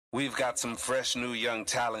We've got some fresh new young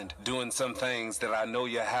talent doing some things that I know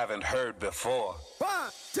you haven't heard before. 1,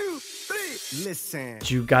 2, 3, listen.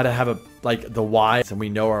 You got to have the why, and we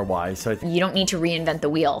know our why. So you don't need to reinvent the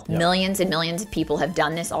wheel. Yep. Millions and millions of people have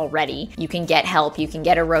done this already. You can get help. You can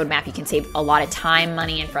get a roadmap. You can save a lot of time,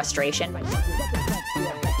 money, and frustration.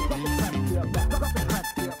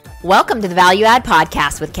 Welcome to the Value Add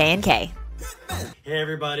Podcast with K&K. Hey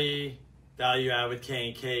everybody, Value Add with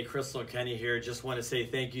K&K. Crystal and Kenny here. Just want to say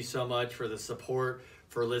thank you so much for the support,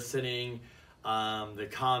 for listening, the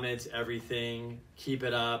comments, everything. Keep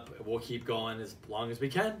it up. We'll keep going as long as we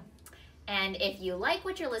can. And if you like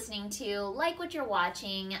what you're listening to, like what you're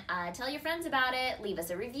watching, tell your friends about it. Leave us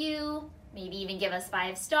a review. Maybe even give us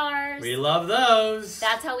 5 stars. We love those.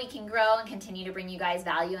 That's how we can grow and continue to bring you guys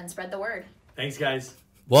value and spread the word. Thanks, guys.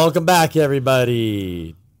 Welcome back,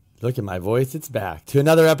 everybody. Look at my voice. It's back to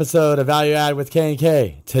another episode of Value Add with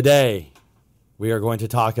K&K. Today, we are going to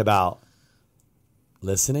talk about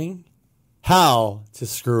listening, how to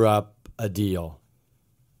screw up a deal.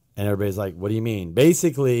 And everybody's like, what do you mean?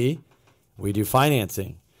 Basically, we do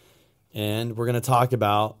financing. And we're going to talk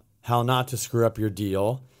about how not to screw up your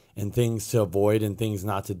deal and things to avoid and things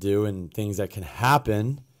not to do and things that can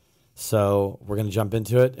happen. So we're going to jump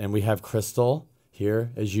into it. And we have Crystal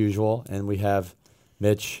here as usual. And we have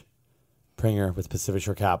Mitch Pringer with Pacific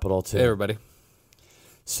Shore Capital too. Hey, everybody.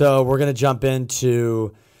 So we're going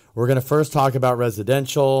to first talk about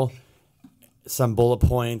residential, some bullet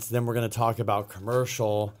points. Then we're going to talk about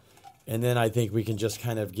commercial. And then I think we can just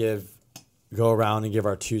kind of go around and give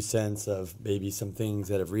our 2 cents of maybe some things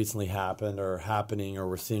that have recently happened or happening or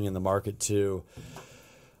we're seeing in the market too,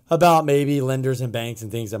 about maybe lenders and banks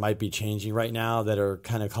and things that might be changing right now that are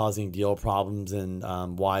kind of causing deal problems and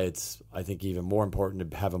why it's, I think, even more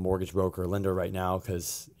important to have a mortgage broker or lender right now,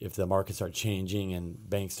 because if the markets start changing and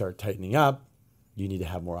banks start tightening up, you need to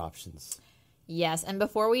have more options. Yes, and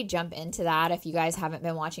before we jump into that, if you guys haven't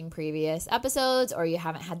been watching previous episodes or you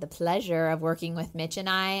haven't had the pleasure of working with Mitch and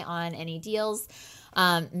I on any deals,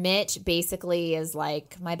 Mitch basically is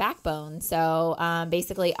like my backbone. So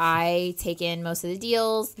basically I take in most of the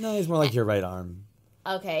deals. No, he's more like your right arm.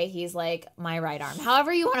 Okay, he's like my right arm.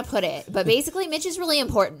 However you want to put it. But basically Mitch is really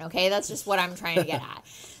important, okay? That's just what I'm trying to get at.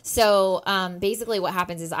 So basically what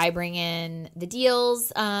happens is I bring in the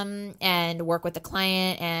deals and work with the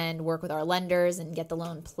client and work with our lenders and get the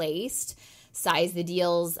loan placed, size the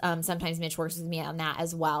deals. Sometimes Mitch works with me on that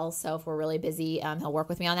as well. So if we're really busy, he'll work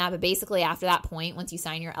with me on that. But basically after that point, once you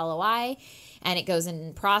sign your LOI and it goes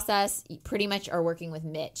in process, you pretty much are working with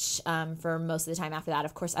Mitch for most of the time after that.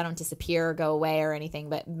 Of course, I don't disappear or go away or anything,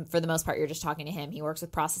 but for the most part, you're just talking to him. He works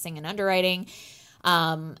with processing and underwriting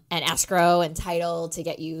and escrow and title to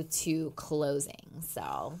get you to closing.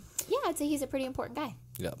 So yeah, I'd say he's a pretty important guy.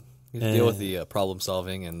 Yeah. You deal with the problem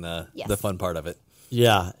solving and the fun part of it.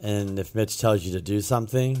 Yeah, and if Mitch tells you to do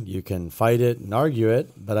something, you can fight it and argue it.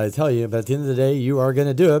 But I tell you, but at the end of the day, you are going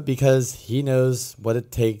to do it because he knows what it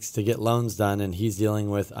takes to get loans done, and he's dealing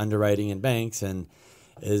with underwriting and banks. And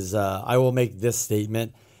I will make this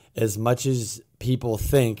statement: as much as people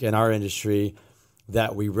think in our industry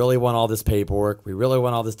that we really want all this paperwork, we really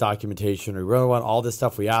want all this documentation, we really want all this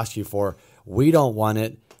stuff we ask you for, we don't want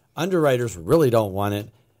it. Underwriters really don't want it,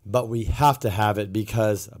 but we have to have it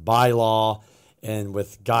because by law and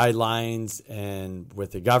with guidelines and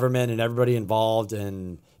with the government and everybody involved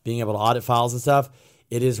and being able to audit files and stuff,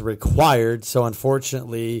 it is required. So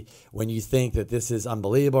unfortunately, when you think that this is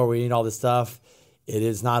unbelievable or we need all this stuff, it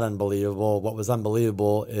is not unbelievable. What was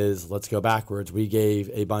unbelievable is, let's go backwards. We gave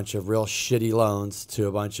a bunch of real shitty loans to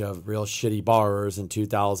a bunch of real shitty borrowers in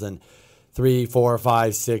 2003, 4,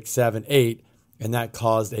 5, 6, 7, 8, and that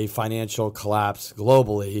caused a financial collapse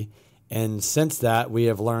globally. And since that, we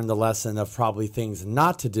have learned the lesson of probably things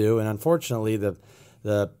not to do. And unfortunately,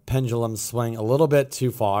 the pendulum swung a little bit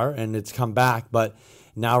too far and it's come back. But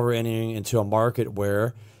now we're entering into a market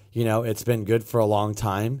where, it's been good for a long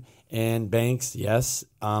time. And banks, yes,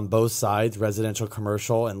 both sides, residential,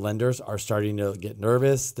 commercial, and lenders are starting to get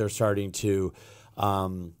nervous. They're starting to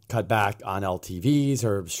cut back on LTVs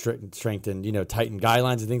or strengthen, tighten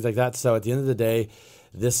guidelines and things like that. So at the end of the day,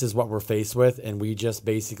 this is what we're faced with, and we just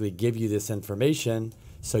basically give you this information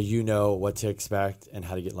so you know what to expect and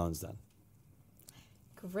how to get loans done.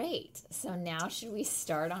 Great. So now should we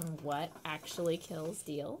start on what actually kills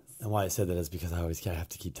deals? And why I said that is because I have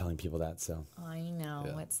to keep telling people that. So I know.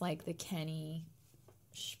 Yeah. It's like the Kenny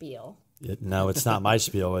spiel. No, it's not my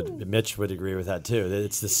spiel. Mitch would agree with that too.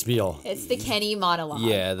 It's the spiel. It's the Kenny monologue.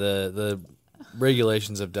 Yeah, the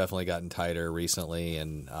regulations have definitely gotten tighter recently,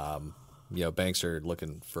 and banks are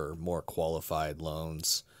looking for more qualified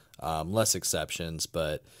loans. less exceptions,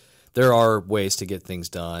 but there are ways to get things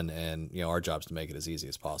done, and our job's to make it as easy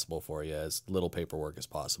as possible for you, as little paperwork as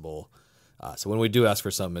possible. So when we do ask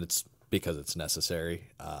for something, it's because it's necessary.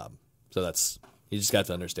 So you just got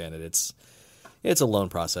to understand it. It's a loan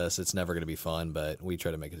process. It's never going to be fun, but we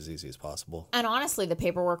try to make it as easy as possible. And honestly, the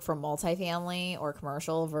paperwork for multifamily or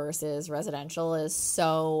commercial versus residential is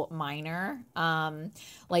so minor.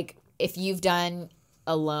 Like if you've done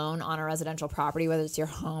a loan on a residential property, whether it's your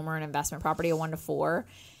home or an investment property, a 1 to 4,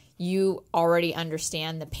 you already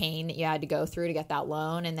understand the pain that you had to go through to get that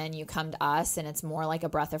loan. And then you come to us and it's more like a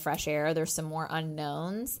breath of fresh air. There's some more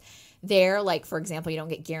unknowns there. Like, for example, you don't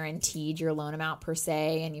get guaranteed your loan amount per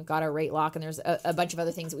se, and you've got a rate lock, and there's a bunch of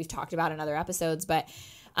other things that we've talked about in other episodes. But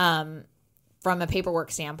from a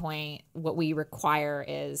paperwork standpoint, what we require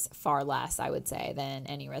is far less, I would say, than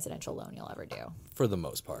any residential loan you'll ever do. For the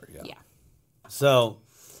most part, yeah. Yeah. So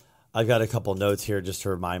I've got a couple notes here just to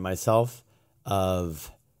remind myself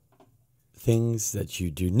of things that you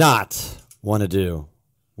do not want to do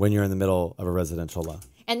when you're in the middle of a residential loan.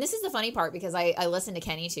 And this is the funny part, because I listen to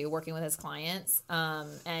Kenny too, working with his clients,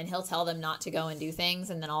 and he'll tell them not to go and do things,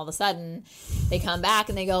 and then all of a sudden they come back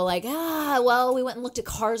and they go like, well, we went and looked at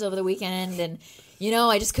cars over the weekend, and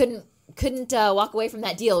I just couldn't walk away from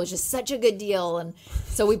that deal. It was just such a good deal, and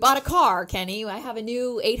so we bought a car, Kenny. I have a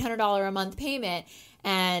new $800 a month payment,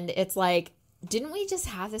 and it's like, didn't we just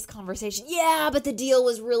have this conversation? Yeah, but the deal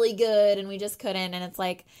was really good, and we just couldn't. And it's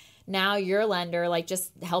like, now your lender, like,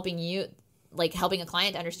 just helping you, like helping a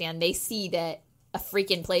client understand, they see that a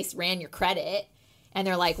freaking place ran your credit, and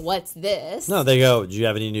they're like, what's this? No, they go, do you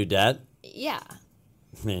have any new debt? Yeah.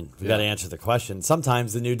 I mean, we got to answer the question.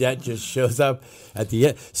 Sometimes the new debt just shows up at the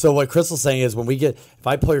end. So what Crystal's saying is, if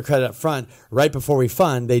I pull your credit up front, right before we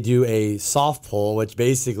fund, they do a soft pull, which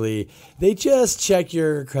basically they just check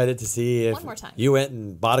your credit to see if you went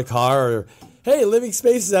and bought a car, or, hey, Living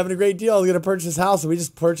Space is having a great deal. I'm going to purchase this house, and we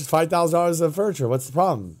just purchased $5,000 of furniture. What's the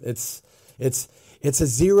problem? It's a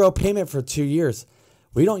zero payment for 2 years.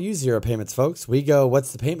 We don't use zero payments, folks. We go,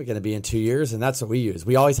 what's the payment going to be in 2 years? And that's what we use.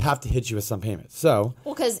 We always have to hit you with some payment. So,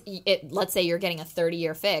 well, because let's say you're getting a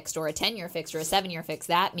 30-year fixed or a 10-year fixed or a 7-year fixed.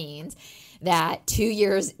 That means that 2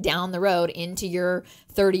 years down the road into your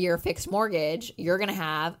 30-year fixed mortgage, you're going to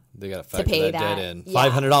have to pay that debt in.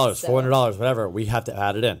 $500, $400, whatever. We have to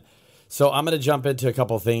add it in. So I'm going to jump into a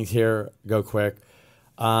couple of things here. Go quick.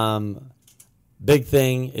 Big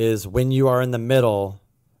thing is when you are in the middle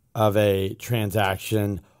of a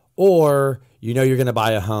transaction, or you're going to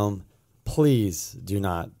buy a home, please do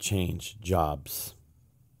not change jobs.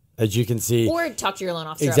 As you can see, or talk to your loan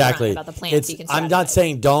officer exactly about the plan. So you can I'm not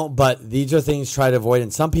saying don't, but these are things try to avoid.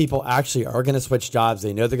 And some people actually are going to switch jobs.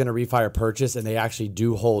 They know they're going to refi or purchase, and they actually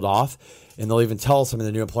do hold off. And they'll even tell some of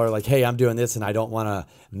the new employer, like, hey, I'm doing this and I don't want to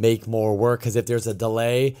make more work. Because if there's a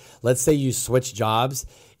delay, let's say you switch jobs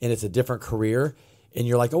and it's a different career, and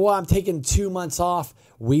you're like, oh, well, I'm taking 2 months off.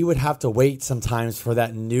 We would have to wait sometimes for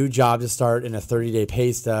that new job to start in a 30-day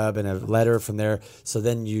pay stub and a letter from there. So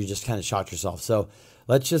then you just kind of shot yourself. So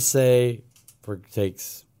let's just say, for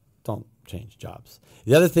sakes, don't change jobs.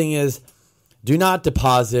 The other thing is, do not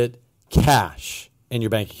deposit cash in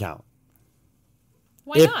your bank account.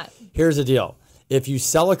 Why not? Here's the deal. If you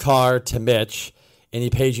sell a car to Mitch and he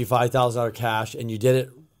pays you $5,000 cash and you did it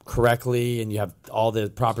correctly and you have all the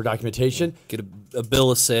proper documentation, get a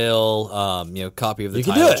bill of sale, copy of the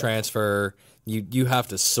title transfer. You have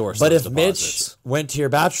to source. But those if deposits. Mitch went to your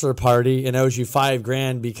bachelor party and owes you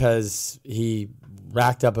 $5,000 because he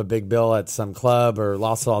racked up a big bill at some club or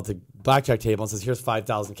lost it all at the blackjack table and says, here's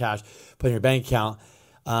 $5,000 cash, put in your bank account,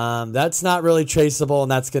 that's not really traceable,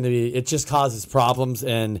 and that's going to be, it just causes problems,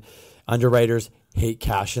 and underwriters hate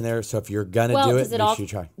cash in there. So if you're going to do it, make sure you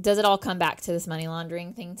try. Does it all come back to this money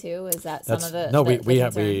laundering thing too? Is that some of the No, we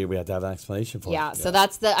have to have an explanation for it. Yeah, so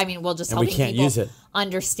that's we'll just help people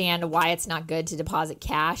understand why it's not good to deposit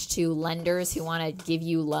cash to lenders who want to give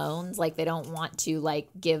you loans. Like, they don't want to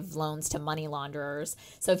give loans to money launderers.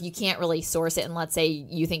 So if you can't really source it, and let's say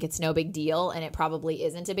you think it's no big deal, and it probably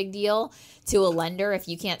isn't a big deal to a lender, if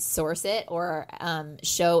you can't source it or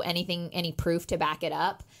show any proof to back it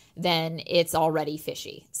up, then it's already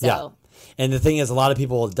fishy. So, yeah. And the thing is, a lot of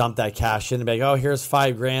people will dump that cash in and be like, oh, here's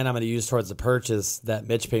 $5,000 I'm going to use towards the purchase that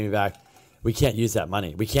Mitch paid me back. We can't use that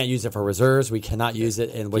money. We can't use it for reserves. We cannot use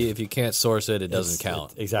it. And if you can't source it, it doesn't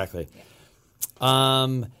count. Exactly.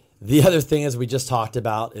 Yeah. The other thing, as we just talked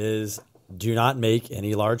about, is do not make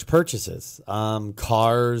any large purchases.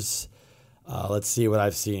 Cars, let's see what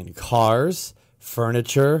I've seen. Cars,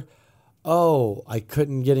 furniture. Oh, I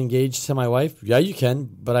couldn't get engaged to my wife. Yeah, you can,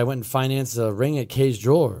 but I went and financed a ring at Kay's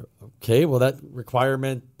Jeweler. Okay, well that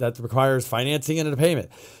requires financing and a payment.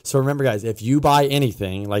 So remember, guys, if you buy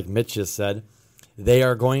anything, like Mitch just said, they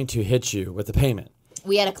are going to hit you with the payment.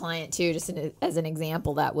 We had a client too, just as an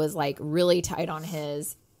example, that was like really tight on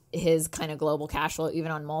his kind of global cash flow, even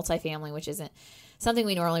on multifamily, which isn't something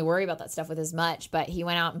we normally worry about that stuff with as much. But he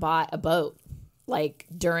went out and bought a boat like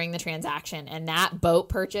during the transaction, and that boat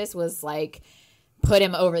purchase was like put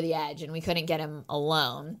him over the edge, and we couldn't get him a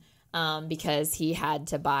loan. Because he had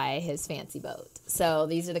to buy his fancy boat. So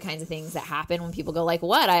these are the kinds of things that happen when people go like,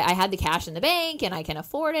 what? I had the cash in the bank and I can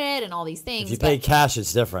afford it and all these things. If you pay cash,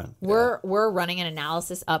 it's different. We're running an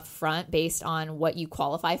analysis up front based on what you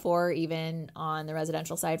qualify for. Even on the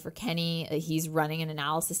residential side for Kenny, he's running an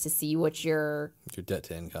analysis to see what your debt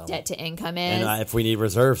to income is. And if we need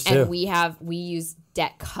reserves too. And we use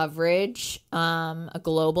debt coverage, a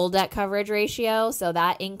global debt coverage ratio. So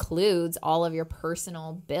that includes all of your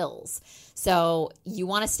personal bills. So you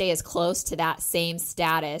want to stay as close to that same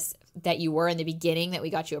status that you were in the beginning that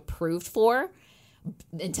we got you approved for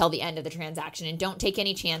until the end of the transaction. And don't take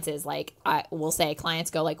any chances. Like I will say,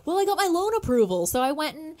 clients go like, well, I got my loan approval, so I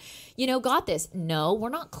went and, got this. No, we're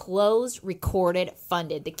not closed, recorded,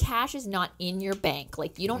 funded. The cash is not in your bank.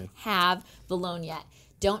 Like you don't have the loan yet.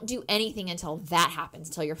 Don't do anything until that happens,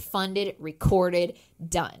 until you're funded, recorded,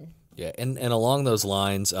 done. Yeah, and along those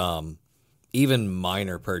lines, even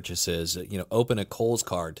minor purchases, open a Kohl's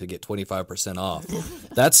card to get 25% off.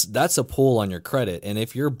 That's a pull on your credit. And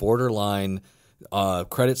if you're borderline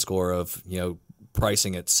credit score of,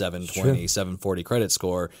 pricing at 720, 740 credit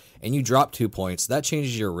score, and you drop 2 points, that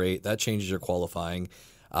changes your rate, that changes your qualifying.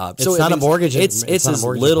 It's not a mortgage. It's as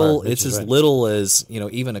little. It's as little as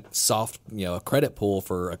even a soft a credit pull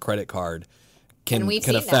for a credit card can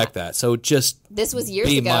affect that. So just this was years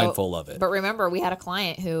ago. Be mindful of it. But remember, we had a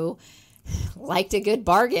client who liked a good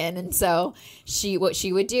bargain, and so what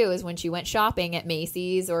she would do is when she went shopping at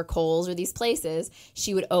Macy's or Kohl's or these places,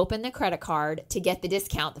 she would open the credit card to get the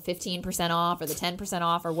discount, the 15% off or the 10%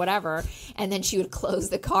 off or whatever, and then she would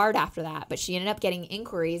close the card after that. But she ended up getting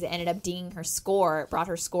inquiries. It ended up dinging her score. It brought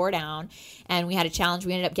her score down, and we had a challenge.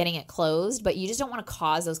 We ended up getting it closed, but you just don't want to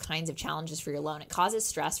cause those kinds of challenges for your loan. It causes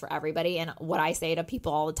stress for everybody, and what I say to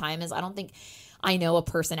people all the time is I don't think I know a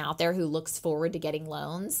person out there who looks forward to getting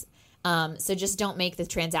loans. So just don't make the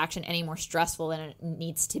transaction any more stressful than it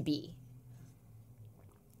needs to be.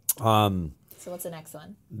 So what's the next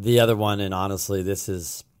one? The other one, and honestly, this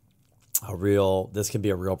can be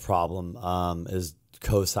a real problem, is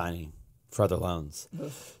co-signing for other loans.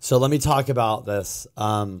 Oof. So let me talk about this.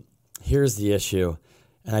 Here's the issue,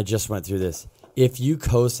 and I just went through this. If you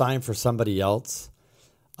co-sign for somebody else,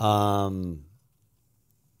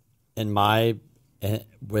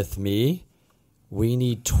 with me, we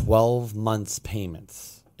need 12 months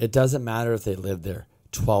payments. It doesn't matter if they live there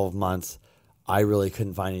 12 months. I really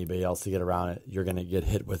couldn't find anybody else to get around it. You're going to get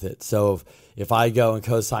hit with it. So if I go and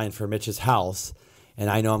co-sign for Mitch's house and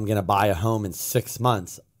I know I'm going to buy a home in 6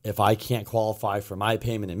 months, if I can't qualify for my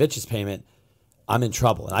payment and Mitch's payment, I'm in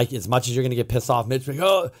trouble. And as much as you're going to get pissed off, Mitch,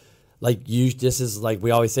 this is like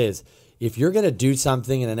we always say is if you're going to do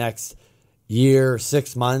something in the next year,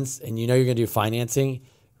 6 months, and you know you're going to do financing,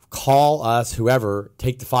 call us, whoever,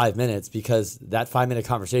 take the 5 minutes, because that 5-minute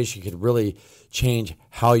conversation could really change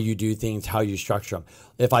how you do things, how you structure them.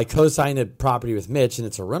 If I co-sign a property with Mitch and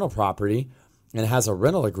it's a rental property and it has a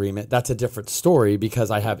rental agreement, that's a different story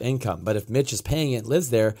because I have income. But if Mitch is paying it, lives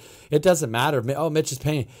there, it doesn't matter. Oh, Mitch is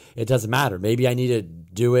paying. It doesn't matter. Maybe I need to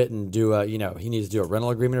do it and he needs to do a rental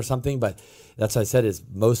agreement or something. But that's what I said is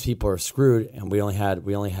most people are screwed, and we only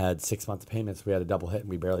had 6 months of payments. We had a double hit and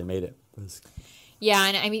we barely made it. Yeah,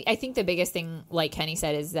 and I mean, I think the biggest thing, like Kenny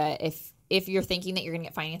said, is that if you're thinking that you're going to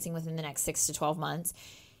get financing within the next 6 to 12 months,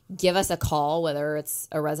 give us a call, whether it's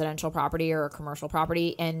a residential property or a commercial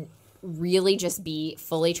property, and really just be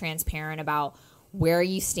fully transparent about where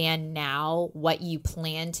you stand now, what you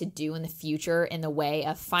plan to do in the future in the way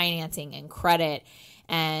of financing and credit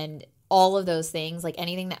and all of those things, like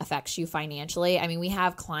anything that affects you financially. I mean, we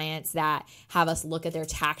have clients that have us look at their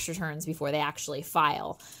tax returns before they actually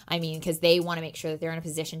file. I mean, because they want to make sure that they're in a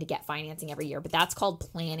position to get financing every year, but that's called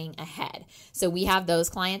planning ahead. So we have those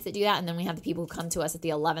clients that do that, and then we have the people who come to us at the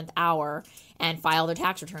 11th hour and file their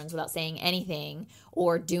tax returns without saying anything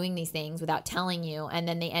or doing these things without telling you, and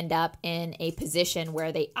then they end up in a position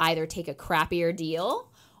where they either take a crappier deal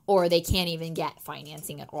or they can't even get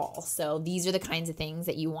financing at all. So these are the kinds of things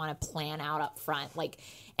that you want to plan out up front. Like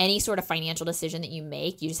any sort of financial decision that you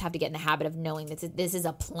make, you just have to get in the habit of knowing that this is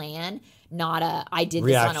a plan, not I did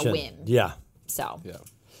reaction. This on a whim. Yeah. So yeah.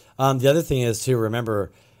 The other thing is to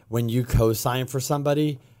remember when you co-sign for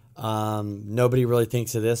somebody, Nobody really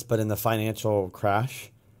thinks of this, but in the financial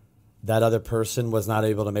crash, that other person was not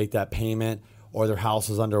able to make that payment, or their house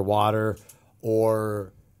was underwater,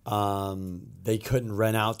 or they couldn't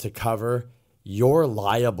rent out to cover, you're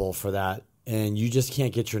liable for that. And you just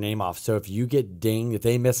can't get your name off. So if you get dinged, if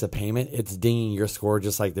they miss a payment, it's dinging your score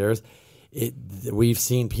just like theirs. We've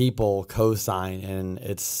seen people co-sign, and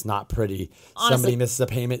it's not pretty. Honestly, somebody misses a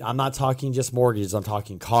payment. I'm not talking just mortgages. I'm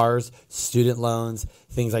talking cars, student loans,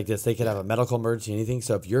 things like this. They could have a medical emergency, anything.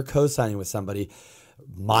 So if you're co-signing with somebody,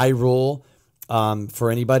 my rule for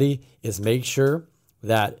anybody is make sure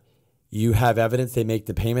that you have evidence they make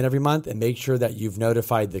the payment every month, and make sure that you've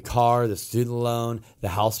notified the car, the student loan, the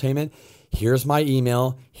house payment. Here's my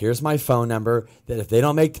email, here's my phone number, that if they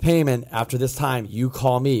don't make the payment after this time, you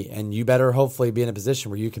call me, and you better hopefully be in a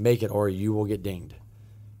position where you can make it, or you will get dinged.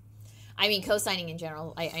 I mean, co-signing in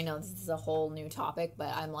general, I know this is a whole new topic,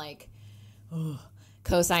 but I'm like,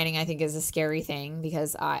 co-signing I think is a scary thing,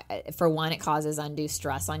 because for one, it causes undue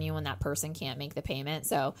stress on you when that person can't make the payment.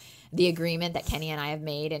 So the agreement that Kenny and I have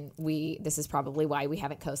made, and this is probably why we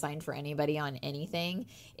haven't co-signed for anybody on anything,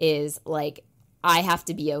 is like, I have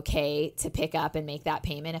to be okay to pick up and make that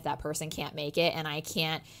payment if that person can't make it. And I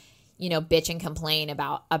can't, bitch and complain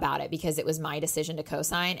about it, because it was my decision to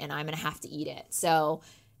co-sign, and I'm going to have to eat it. So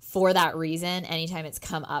for that reason, anytime it's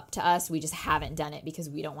come up to us, we just haven't done it, because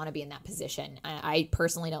we don't want to be in that position. I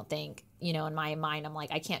personally don't think, in my mind, I'm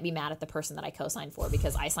like, I can't be mad at the person that I co-signed for,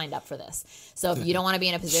 because I signed up for this. So if you don't want to be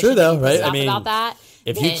in a position Sure, though, to be right? pissed off about that,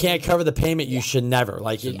 if you can't cover the payment, you should never.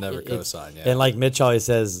 Never co-sign, yeah. And like Mitch always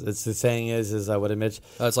says, it's the saying is what did Mitch?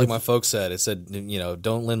 It's like my folks said. It said,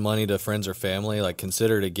 don't lend money to friends or family. Like,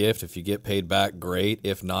 consider it a gift. If you get paid back, great.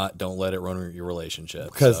 If not, don't let it ruin your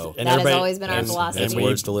relationship. that has always been our philosophy. It's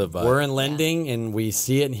words to live by. We're in lending, and we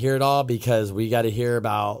see it and hear it all, because we got to hear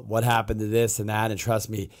about what happened to this and that. And trust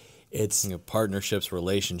me, it's partnerships,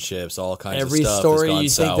 relationships, all kinds of every stuff. story you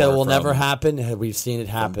think that will never happen, we've seen it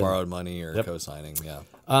happen. Borrowed money or co-signing, yeah.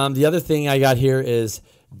 The other thing I got here is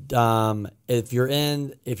if you're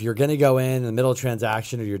going to go in the middle of a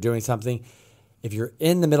transaction, or you're doing something, if you're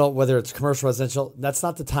in the middle, whether it's commercial, residential, that's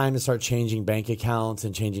not the time to start changing bank accounts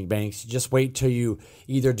and changing banks. Just wait till you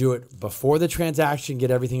either do it before the transaction, get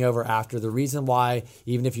everything over after. The reason why,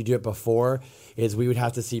 even if you do it before, is we would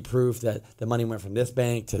have to see proof that the money went from this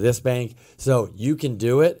bank to this bank. So you can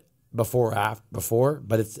do it before,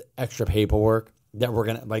 but it's extra paperwork that we're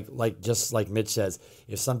gonna just like Mitch says.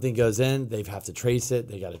 If something goes in, they have to trace it.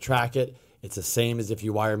 They got to track it. It's the same as if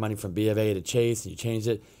you wire money from B of A to Chase and you change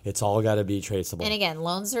it. It's all got to be traceable. And again,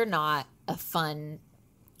 loans are not a fun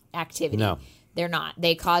activity. No. They're not.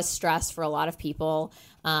 They cause stress for a lot of people.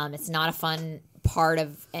 It's not a fun part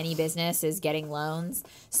of any business is getting loans.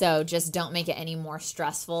 So just don't make it any more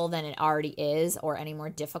stressful than it already is, or any more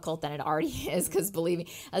difficult than it already is. Because believe me,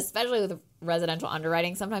 especially with residential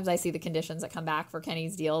underwriting, sometimes I see the conditions that come back for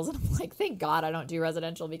Kenny's deals, and I'm like, thank God I don't do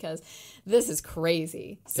residential, because this is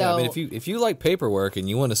crazy. So yeah, I mean, if you like paperwork and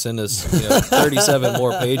you want to send us 37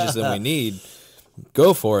 more pages than we need,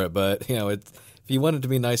 go for it. But if you want it to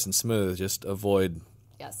be nice and smooth, just avoid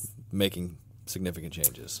making significant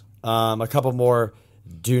changes. A couple more.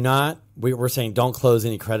 We're saying don't close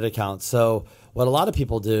any credit accounts. So what a lot of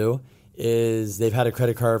people do is they've had a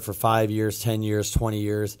credit card for 5 years, 10 years, 20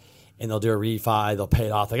 years, and they'll do a refi. They'll pay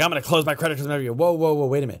it off. Like, I'm going to close my credit card every year. Whoa,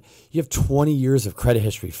 wait a minute. You have 20 years of credit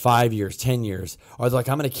history, 5 years, 10 years. Or they're like,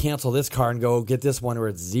 I'm going to cancel this card and go get this one where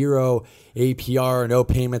it's zero APR, no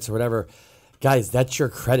payments or whatever. Guys, that's your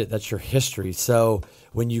credit. That's your history. So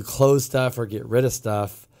when you close stuff or get rid of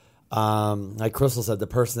stuff, like Crystal said, the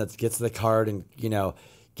person that gets the card and,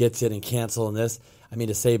 gets it and cancel and this,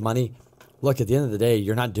 to save money. Look, at the end of the day,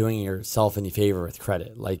 you're not doing yourself any favor with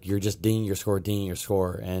credit. Like, you're just dinging your score,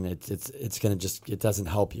 and it's going to it doesn't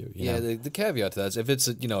help you. You know? The caveat to that is if it's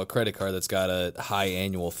a credit card that's got a high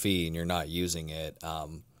annual fee and you're not using it,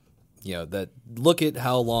 that look at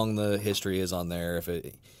how long the history is on there. If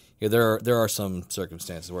it, there are some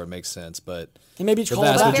circumstances where it makes sense, but and maybe the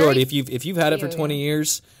vast majority, if you've had it for 20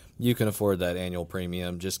 years. You can afford that annual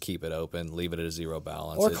premium. Just keep it open. Leave it at a zero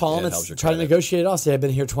balance. Or call them and try to negotiate it off. Say, I've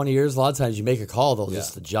been here 20 years. A lot of times you make a call, they'll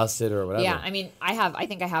just adjust it or whatever. Yeah, I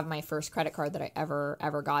think I have my first credit card that I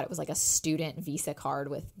ever got. It was like a student Visa card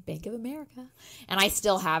with Bank of America. And I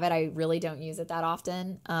still have it. I really don't use it that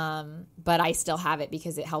often. But I still have it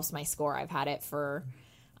because it helps my score. I've had it for,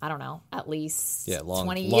 I don't know, at least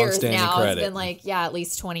 20 years now. Credit. It's been at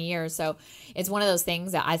least 20 years. So it's one of those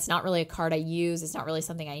things that it's not really a card I use. It's not really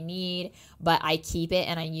something I need, but I keep it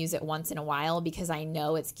and I use it once in a while because I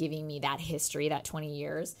know it's giving me that history, that 20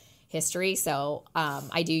 years. history. So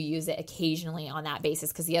I do use it occasionally on that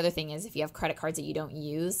basis, because the other thing is if you have credit cards that you don't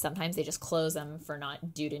use, sometimes they just close them for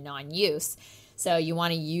not due to non-use. So you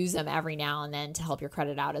want to use them every now and then to help your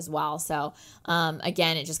credit out as well. So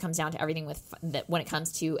again, it just comes down to everything with when it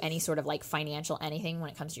comes to any sort of like financial anything, when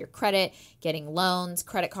it comes to your credit, getting loans,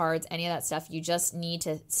 credit cards, any of that stuff, you just need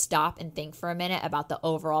to stop and think for a minute about the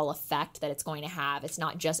overall effect that it's going to have. It's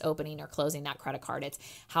not just opening or closing that credit card. It's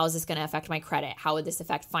how is this going to affect my credit? How would this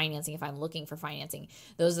affect financing if I'm looking for financing?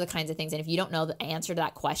 Those are the kinds of things. And if you don't know the answer to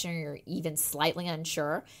that question, or you're even slightly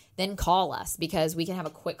unsure, then call us, because we can have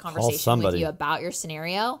a quick conversation with you about your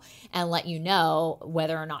scenario and let you know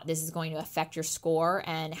whether or not this is going to affect your score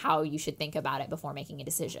and how you should think about it before making a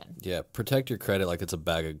decision. Yeah, protect your credit like it's a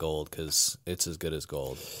bag of gold, because it's as good as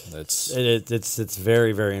gold. It's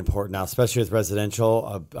very, very important now, especially with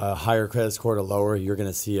residential. A higher credit score to lower, you're going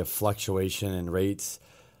to see a fluctuation in rates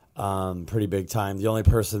pretty big time. The only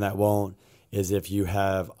person that won't is if you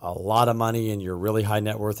have a lot of money and you're a really high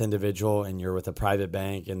net worth individual and you're with a private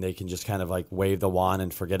bank and they can just kind of like wave the wand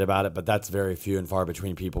and forget about it. But that's very few and far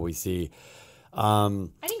between people we see. I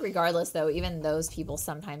think regardless, though, even those people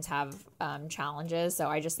sometimes have challenges. So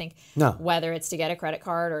I just think whether it's to get a credit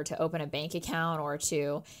card or to open a bank account or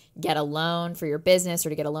to get a loan for your business or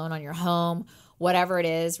to get a loan on your home, whatever it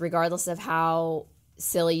is, regardless of how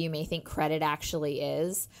silly you may think credit actually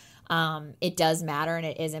is, it does matter and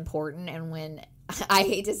it is important. And when, I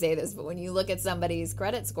hate to say this, but when you look at somebody's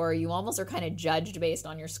credit score, you almost are kind of judged based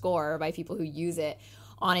on your score by people who use it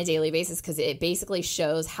on a daily basis, because it basically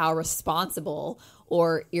shows how responsible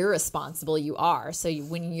or irresponsible you are. So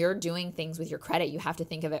when you're doing things with your credit, you have to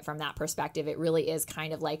think of it from that perspective. It really is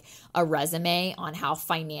kind of like a resume on how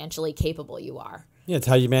financially capable you are. Yeah, it's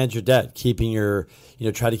how you manage your debt. Keeping your,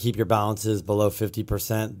 try to keep your balances below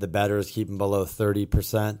 50%. The better is keeping below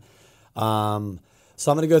 30%. So I'm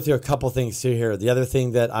going to go through a couple things too here. The other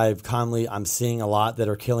thing that I'm seeing a lot that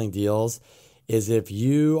are killing deals is if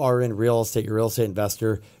you are in real estate, you're a real estate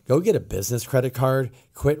investor, go get a business credit card.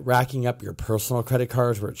 Quit racking up your personal credit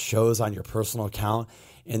cards where it shows on your personal account,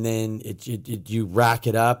 and then you rack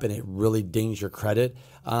it up and it really dings your credit.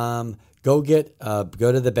 Go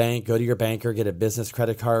to the bank, go to your banker, get a business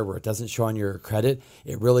credit card where it doesn't show on your credit.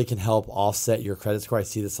 It really can help offset your credit score. I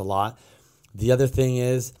see this a lot. The other thing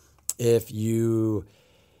is, if you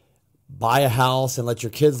buy a house and let your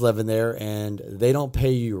kids live in there and they don't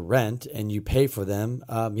pay you rent and you pay for them,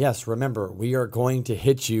 yes, remember, we are going to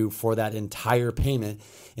hit you for that entire payment.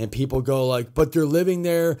 And people go like, but they're living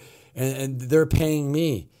there and they're paying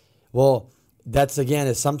me. Well, that's again,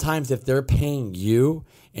 is sometimes if they're paying you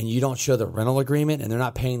and you don't show the rental agreement and they're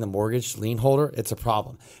not paying the mortgage lien holder, it's a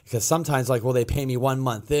problem. Because sometimes like, well, they pay me 1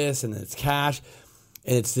 month this and it's cash.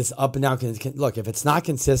 And it's this up and down. Look, if it's not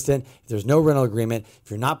consistent, if there's no rental agreement, if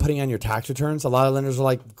you're not putting on your tax returns, a lot of lenders are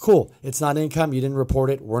like, cool, it's not income, you didn't report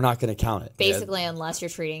it, we're not going to count it. Basically, unless you're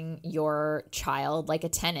treating your child like a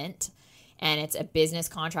tenant and it's a business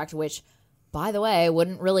contract, which, by the way,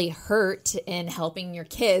 wouldn't really hurt in helping your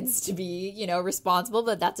kids to be, responsible,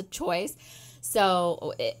 but that's a choice.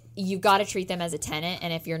 So you've got to treat them as a tenant.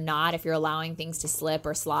 And if you're allowing things to slip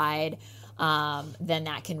or slide, then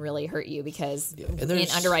that can really hurt you, because in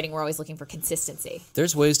underwriting, we're always looking for consistency.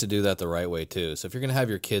 There's ways to do that the right way, too. So if you're going to have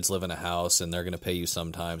your kids live in a house and they're going to pay you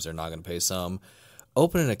sometimes, they're not going to pay some,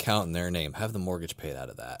 open an account in their name. Have the mortgage paid out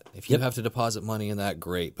of that. If you have to deposit money in that,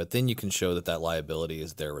 great. But then you can show that liability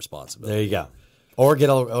is their responsibility. There you go. Or get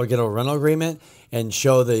a rental agreement and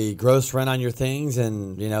show the gross rent on your things,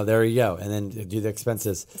 and, there you go. And then do the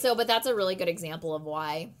expenses. So, but that's a really good example of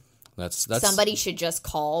why That's somebody should just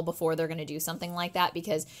call before they're going to do something like that,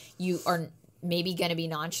 because you are maybe going to be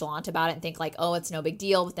nonchalant about it and think like, oh, it's no big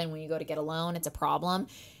deal. But then when you go to get a loan, it's a problem.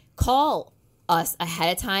 Call us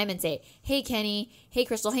ahead of time and say, hey, Kenny, hey,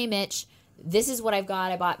 Crystal, hey, Mitch, this is what I've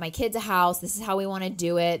got. I bought my kids a house. This is how we want to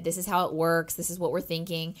do it. This is how it works. This is what we're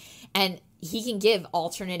thinking. And he can give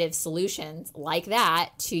alternative solutions like that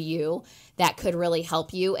to you that could really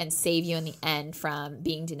help you and save you in the end from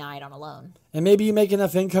being denied on a loan. And maybe you make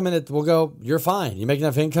enough income and it will go, you're fine. You make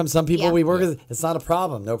enough income. Some people we work with, it's not a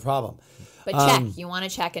problem. No problem. But check. You want to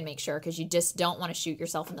check and make sure, because you just don't want to shoot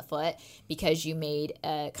yourself in the foot because you made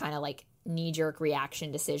a kind of like knee-jerk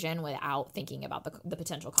reaction decision without thinking about the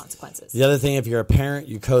potential consequences. The other thing, if you're a parent,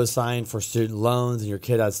 you co-sign for student loans and your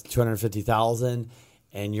kid has $250,000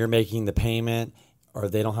 and you're making the payment, or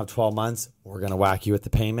they don't have 12 months, we're going to whack you with the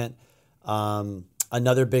payment.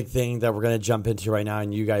 Another big thing that we're going to jump into right now,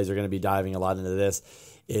 and you guys are going to be diving a lot into this,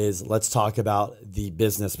 is let's talk about the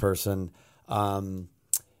business person.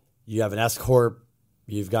 You have an S Corp,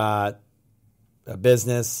 you've got a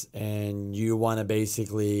business and you want to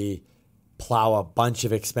basically plow a bunch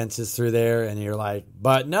of expenses through there and you're like,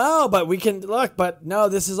 but we can look, but no,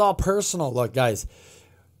 this is all personal. Look, guys,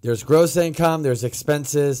 there's gross income, there's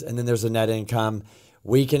expenses, and then there's a net income.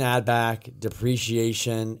 We can add back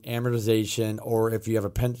depreciation, amortization, or if you have a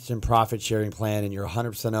pension profit sharing plan and you're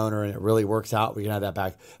 100% owner and it really works out, we can add that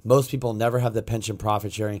back. Most people never have the pension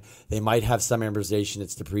profit sharing. They might have some amortization.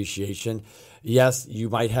 It's depreciation. Yes, you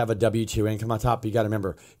might have a W-2 income on top, but you got to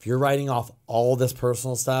remember, if you're writing off all this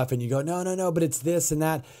personal stuff and you go, no, but it's this and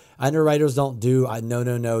that. Underwriters don't do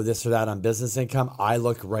no, this or that on business income. I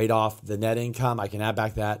look right off the net income. I can add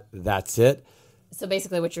back that. That's it. So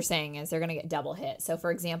basically what you're saying is they're going to get double hit. So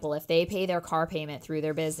for example, if they pay their car payment through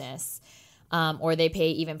their business, or they pay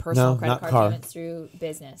even personal credit card payments through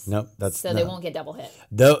business. Nope. They won't get double hit.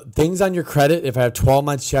 The things on your credit, if I have 12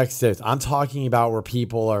 months checks, I'm talking about where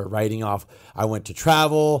people are writing off, I went to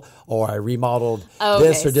travel or I remodeled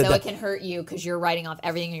this or did that. So it can hurt you because you're writing off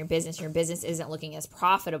everything in your business. Your business isn't looking as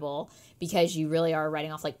profitable because you really are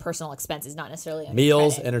writing off like personal expenses, not necessarily on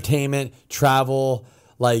meals, credit. entertainment, travel,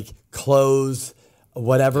 like clothes,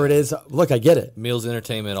 whatever it is. Look, I get it. Meals,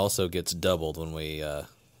 entertainment also gets doubled when we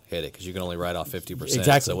hit it because you can only write off 50%.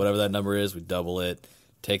 Exactly. So whatever that number is, we double it.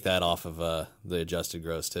 Take that off of the adjusted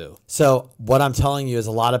gross too. So what I'm telling you is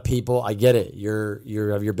a lot of people, I get it. You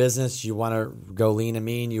have your business, you want to go lean and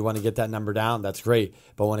mean, you want to get that number down. That's great.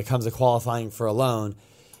 But when it comes to qualifying for a loan,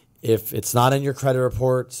 if it's not in your credit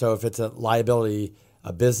report, so if it's a liability,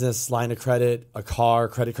 a business line of credit, a car,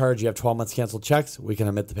 credit card, you have 12 months canceled checks, we can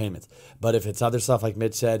omit the payments. But if it's other stuff like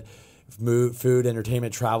Mitch said, food,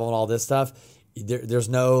 entertainment, travel, and all this stuff, there's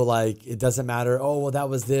no like, it doesn't matter. Oh, well, that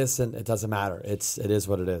was this, and it doesn't matter. It is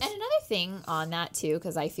what it is. And another thing on that too,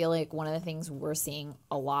 because I feel like one of the things we're seeing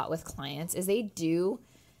a lot with clients is they do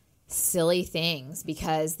silly things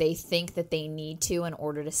because they think that they need to in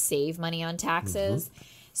order to save money on taxes. Mm-hmm.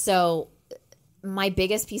 So my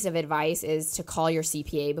biggest piece of advice is to call your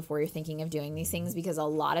CPA before you're thinking of doing these things, because a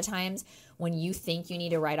lot of times when you think you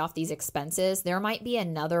need to write off these expenses, there might be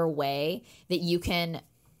another way that you can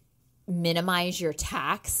minimize your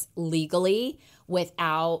tax legally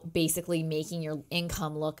without basically making your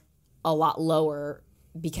income look a lot lower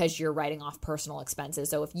because you're writing off personal expenses.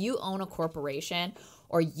 So if you own a corporation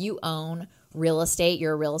or you own real estate,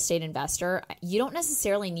 you're a real estate investor, you don't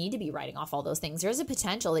necessarily need to be writing off all those things. There's a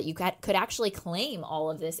potential that you could actually claim all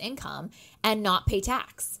of this income and not pay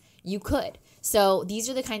tax. You could. So these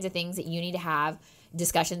are the kinds of things that you need to have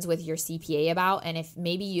discussions with your CPA about. And if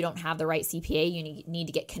maybe you don't have the right CPA, you need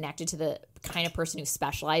to get connected to the kind of person who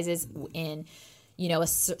specializes in, a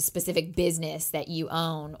specific business that you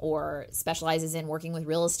own or specializes in working with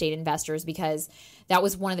real estate investors, because that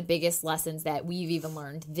was one of the biggest lessons that we've even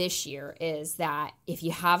learned this year, is that if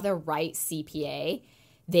you have the right CPA,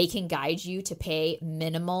 they can guide you to pay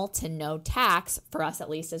minimal to no tax, for us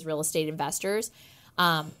at least as real estate investors.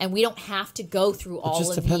 And we don't have to go through all of these.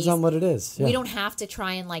 It just depends on what it is. Yeah. We don't have to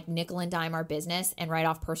try and like nickel and dime our business and write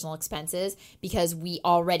off personal expenses, because we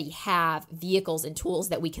already have vehicles and tools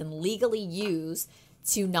that we can legally use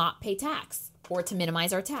to not pay tax or to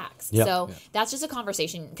minimize our tax. Yep. So that's just a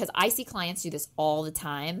conversation, because I see clients do this all the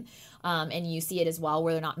time. And you see it as well,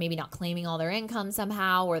 where they're maybe not claiming all their income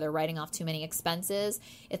somehow, or they're writing off too many expenses.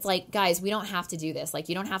 It's like, guys, we don't have to do this. Like,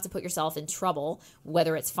 you don't have to put yourself in trouble,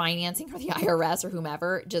 whether it's financing or the IRS or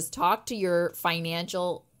whomever. Just talk to your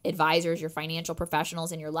financial advisors, your financial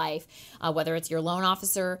professionals in your life, whether it's your loan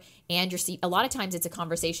officer and a lot of times it's a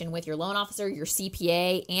conversation with your loan officer, your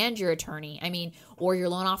CPA, and your attorney. Or your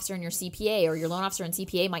loan officer and your CPA, or your loan officer and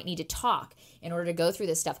CPA might need to talk in order to go through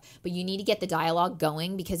this stuff. But you need to get the dialogue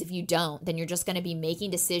going, because if you don't, then you're just going to be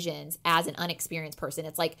making decisions as an unexperienced person.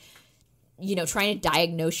 It's like, trying to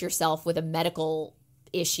diagnose yourself with a medical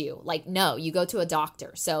issue. Like, no, you go to a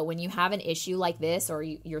doctor. So when you have an issue like this, or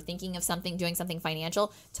you're thinking of doing something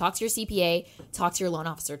financial, talk to your CPA, talk to your loan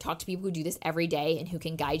officer, talk to people who do this every day and who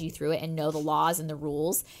can guide you through it and know the laws and the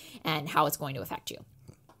rules and how it's going to affect you.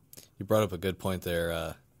 You brought up a good point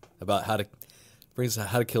there about how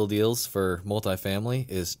to kill deals for multifamily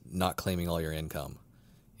is not claiming all your income.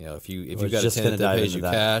 If you've got a tenant that pays you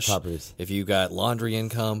cash, if you got laundry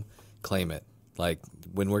income, claim it. Like,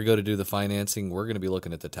 when we go to do the financing, we're going to be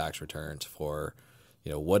looking at the tax returns for,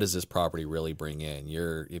 what does this property really bring in?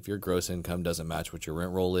 If your gross income doesn't match what your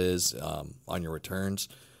rent roll is on your returns,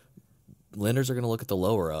 lenders are going to look at the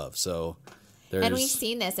lower of. So and we've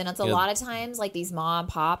seen this, and it's a lot of times like these mom and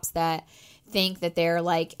pops that think that they're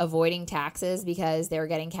like avoiding taxes because they're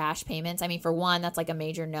getting cash payments. For one, that's like a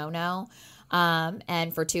major no-no.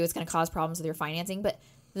 And for two, it's going to cause problems with your financing. But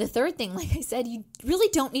The third thing, like I said, you really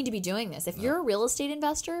don't need to be doing this. If you're a real estate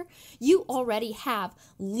investor, you already have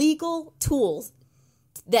legal tools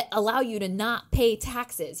that allow you to not pay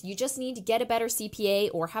taxes. You just need to get a better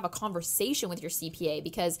CPA or have a conversation with your CPA,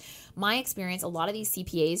 because my experience, a lot of these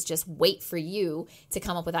CPAs just wait for you to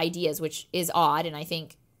come up with ideas, which is odd, and I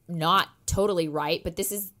think not totally right, but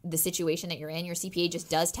this is the situation that you're in. Your CPA just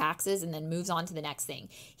does taxes and then moves on to the next thing.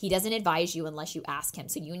 He doesn't advise you unless you ask him.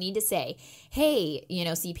 So you need to say, hey,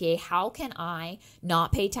 CPA, how can I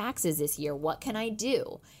not pay taxes this year? What can I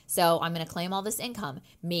do? So I'm going to claim all this income.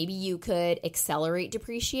 Maybe you could accelerate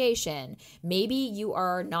depreciation. Maybe you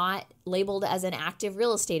are not labeled as an active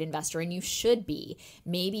real estate investor and you should be.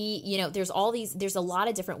 Maybe, there's a lot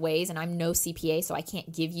of different ways, and I'm no CPA, so I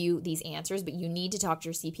can't give you these answers, but you need to talk to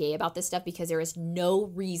your CPA about this stuff, because there is no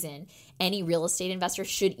reason any real estate investor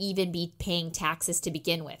should even be paying taxes to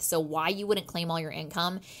begin with. So why you wouldn't claim all your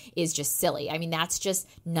income is just silly. I mean, that's just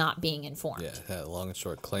not being informed. Yeah, long and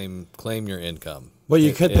short, claim your income. Well,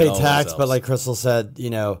 you could pay tax, but like Crystal said,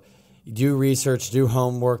 do research, do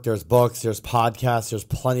homework. There's books, there's podcasts, there's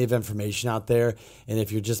plenty of information out there. And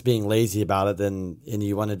if you're just being lazy about it, and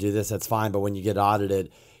you want to do this, that's fine. But when you get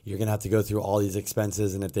audited, you're going to have to go through all these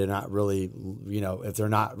expenses. And if they're not really, if they're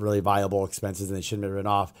not really viable expenses and they shouldn't be written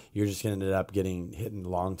off, you're just going to end up getting hit in the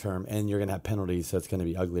long term, and you're going to have penalties. So it's going to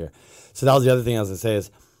be uglier. So that was the other thing I was going to say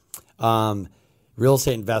is, real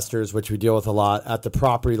estate investors, which we deal with a lot at the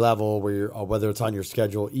property level, whether it's on your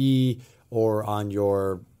Schedule E or on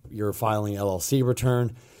your filing LLC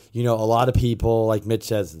return, a lot of people, like Mitch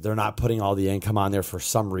says, they're not putting all the income on there for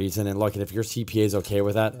some reason. And look, if your CPA is okay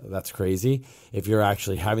with that, that's crazy. If you're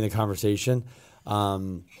actually having the conversation,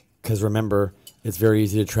 because remember, it's very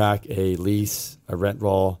easy to track a lease, a rent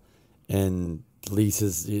roll, and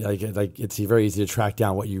leases. Like it's very easy to track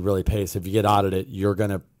down what you really pay. So if you get audited, you're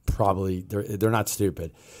gonna probably they're not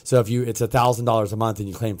stupid. So if it's $1,000 a month and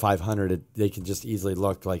you claim $500, they can just easily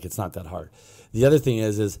look like it's not that hard. The other thing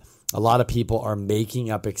is a lot of people are making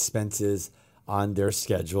up expenses on their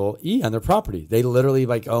Schedule E on their property. They literally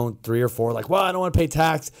own 3 or 4, I don't want to pay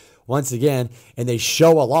tax once again, and they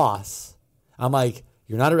show a loss. I'm like,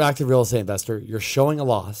 you're not an active real estate investor. You're showing a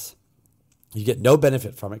loss. You get no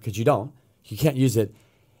benefit from it because you can't use it,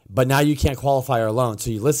 but now you can't qualify our loan. So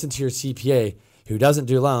you listen to your CPA who doesn't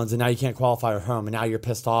do loans, and now you can't qualify our home, and now you're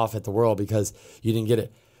pissed off at the world because you didn't get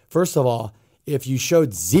it. First of all, if you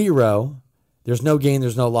showed 0, there's no gain,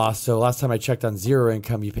 there's no loss. So last time I checked on 0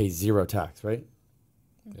 income, you pay 0 tax, right?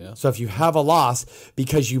 Yeah. So if you have a loss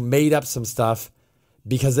because you made up some stuff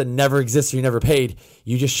because it never existed, you never paid,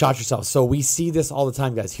 you just shot yourself. So we see this all the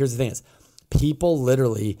time, guys. Here's the thing is, people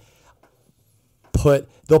literally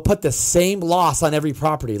they'll put the same loss on every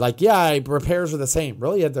property. Repairs are the same.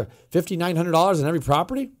 Really? You had the $5,900 on every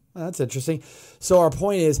property? Well, that's interesting. So our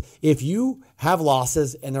point is, if you have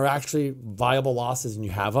losses and they're actually viable losses and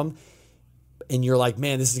you have them, and you're like,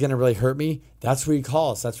 man, this is going to really hurt me, that's where you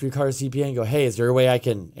call us. That's where you call your CPA and go, hey, is there a way I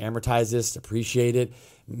can amortize this, depreciate it?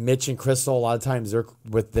 Mitch and Crystal, a lot of times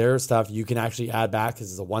with their stuff, you can actually add back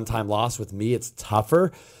because it's a one-time loss. With me, it's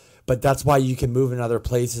tougher. But that's why you can move in other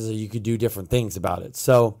places, or you could do different things about it.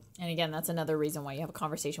 So, and again, that's another reason why you have a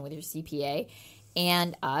conversation with your CPA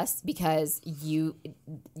and us, because your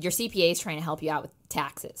CPA is trying to help you out with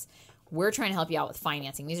taxes. We're trying to help you out with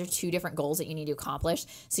financing. These are 2 different goals that you need to accomplish.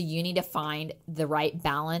 So you need to find the right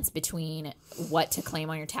balance between what to claim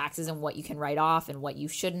on your taxes and what you can write off and what you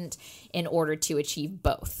shouldn't, in order to achieve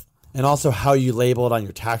both. And also how you label it on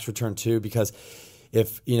your tax return too, because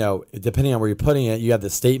if, depending on where you're putting it, you have the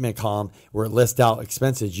statement column where it lists out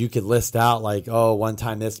expenses. You could list out one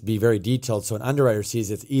time this, be very detailed. So an underwriter sees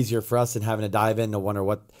it's easier for us than having to dive in to wonder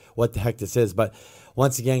what the heck this is. But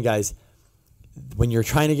once again, guys, when you're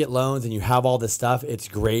trying to get loans and you have all this stuff, it's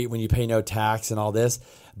great when you pay no tax and all this.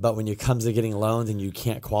 But when it comes to getting loans and you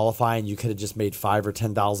can't qualify, and you could have just made $5,000 or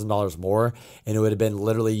 $10,000 more, and it would have been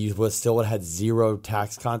literally, you would still would have had 0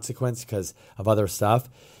 tax consequence because of other stuff.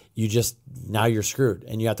 Now you're screwed,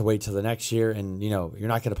 and you have to wait till the next year, and you're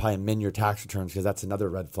not going to probably amend your tax returns, because that's another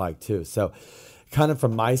red flag too. So kind of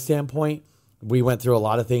from my standpoint, we went through a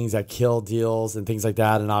lot of things that kill deals and things like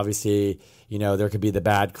that. And obviously, there could be the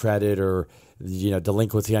bad credit or,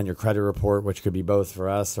 delinquency on your credit report, which could be both for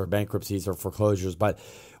us, or bankruptcies or foreclosures. But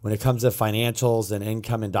when it comes to financials and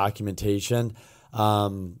income and documentation,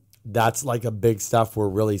 that's a big stuff we're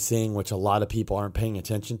really seeing, which a lot of people aren't paying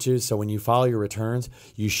attention to. So when you file your returns,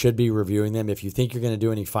 you should be reviewing them. If you think you're going to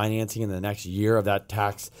do any financing in the next year of that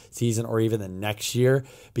tax season, or even the next year,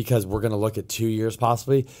 because we're going to look at 2 years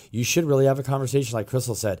possibly, you should really have a conversation, like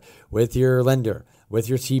Crystal said, with your lender, with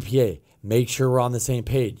your CPA. make sure we're on the same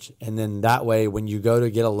page. And then that way, when you go to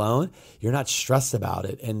get a loan, you're not stressed about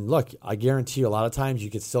it. And look, I guarantee you a lot of times you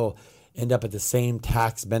could still end up at the same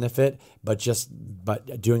tax benefit, but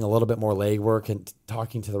doing a little bit more legwork and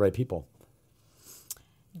talking to the right people.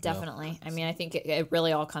 Definitely. I mean, I think it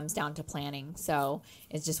really all comes down to planning. So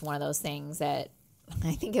it's just one of those things that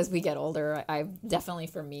I think as we get older, I've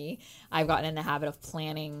gotten in the habit of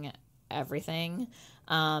planning everything.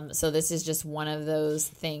 So this is just one of those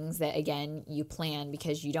things that, again, you plan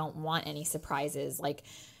because you don't want any surprises. Like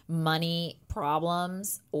money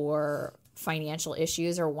problems or financial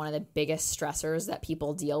issues are one of the biggest stressors that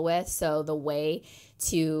people deal with. So the way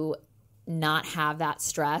to not have that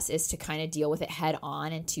stress is to kind of deal with it head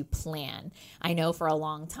on and to plan. I know for a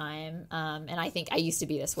long time, and I think I used to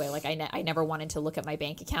be this way. Like I never wanted to look at my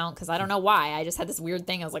bank account because I don't know why. I just had this weird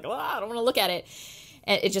thing. I was like, oh, I don't want to look at it.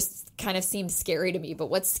 And it just kind of seemed scary to me. But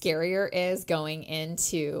what's scarier is going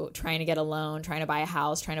into trying to get a loan, trying to buy a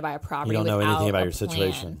house, trying to buy a property. You don't know anything about your plan.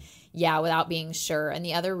 situation. Yeah, without being sure. And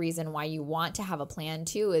the other reason why you want to have a plan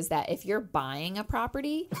too is that if you're buying a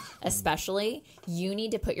property, especially, you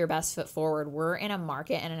need to put your best foot forward. We're in a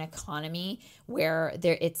market and an economy where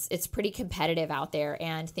it's pretty competitive out there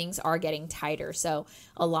and things are getting tighter. So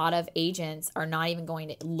a lot of agents are not even going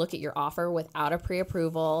to look at your offer without a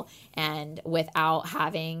pre-approval and without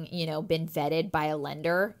having, been vetted by a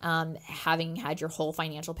lender, having had your whole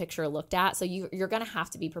financial picture looked at. So you're going to have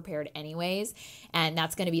to be prepared anyways. And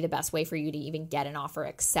that's going to be the best way for you to even get an offer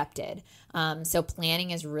accepted. So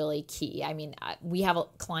planning is really key. I mean, we have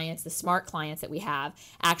clients, the smart clients that we have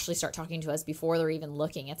actually start talking to us before they're even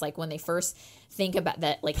looking. It's like when they first think about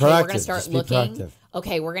that, like, hey, we're going to start looking.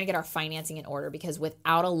 Okay, we're going to get our financing in order because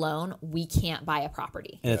without a loan, we can't buy a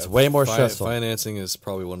property. And it's way more stressful. Financing is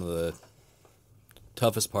probably one of the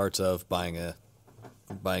toughest parts of buying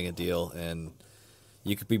a deal, and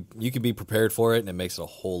you could be prepared for it, and it makes it a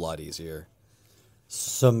whole lot easier.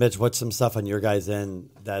 So, Mitch, what's some stuff on your guys'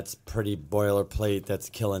 end that's pretty boilerplate that's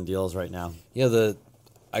killing deals right now? Yeah,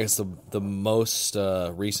 I guess the most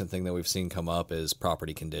recent thing that we've seen come up is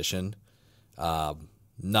property condition.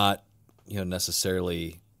 Not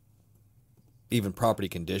necessarily even property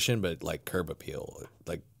condition, but like curb appeal.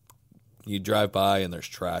 Like you drive by and there's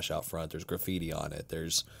trash out front, there's graffiti on it,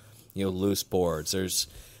 there's loose boards, there's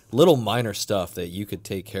little minor stuff that you could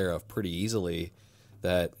take care of pretty easily.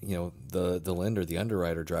 That the lender, the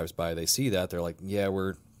underwriter drives by, they see that, they're like, yeah,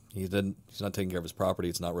 he's not taking care of his property.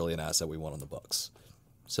 It's not really an asset we want on the books.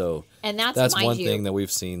 So and that's one thing that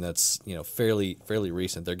we've seen that's fairly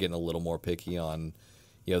recent. They're getting a little more picky on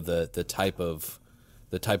the type of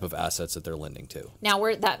assets that they're lending to. Now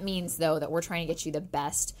that means though that we're trying to get you the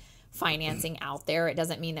best financing out there. It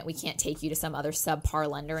doesn't mean that we can't take you to some other subpar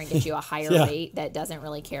lender and get you a higher rate that doesn't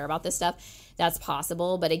really care about this stuff. That's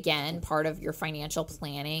possible. But again, part of your financial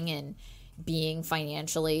planning and being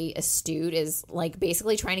financially astute is like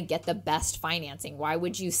basically trying to get the best financing. Why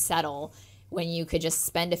would you settle when you could just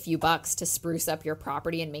spend a few bucks to spruce up your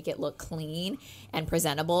property and make it look clean and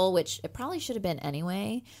presentable, which it probably should have been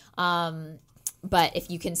anyway. But if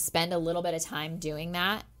you can spend a little bit of time doing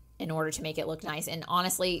that in order to make it look nice. And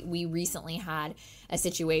honestly, we recently had a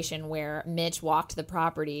situation where Mitch walked the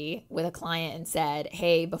property with a client and said,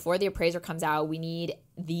 hey, before the appraiser comes out, we need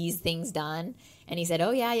these things done. And he said,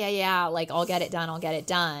 oh, yeah. Like, I'll get it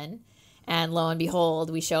done. And lo and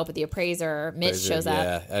behold, we show up at the appraiser. Mitch shows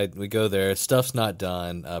up. Yeah, we go there. Stuff's not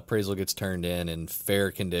done. Appraisal gets turned in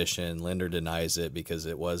fair condition. Lender denies it because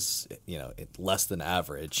it was, less than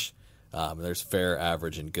average. There's fair,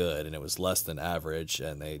 average, and good, and it was less than average,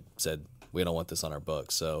 and they said, we don't want this on our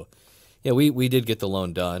books. So, yeah, we did get the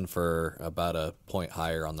loan done for about a point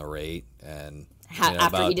higher on the rate. And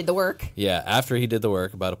after he did the work? Yeah, after he did the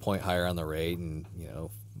work, about a point higher on the rate and,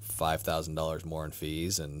 $5,000 more in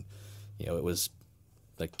fees. And, it was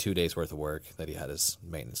like 2 days worth of work that he had his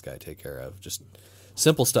maintenance guy take care of. Just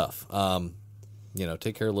simple stuff.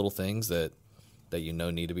 Take care of little things that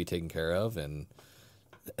need to be taken care of, and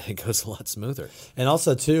it goes a lot smoother. And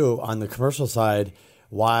also, too, on the commercial side,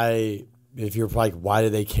 if you're like, why do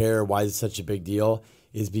they care? Why is it such a big deal?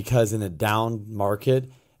 Is because in a down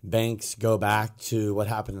market, banks go back to what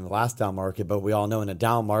happened in the last down market. But we all know in a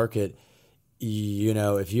down market,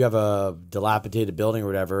 if you have a dilapidated building or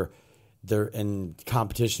whatever, and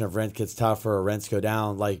competition of rent gets tougher or rents go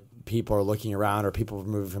down, like people are looking around, or people are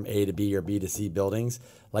moving from A to B or B to C buildings,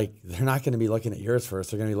 like they're not going to be looking at yours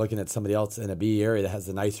first. They're going to be looking at somebody else in a B area that has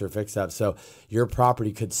the nicer fix up. So your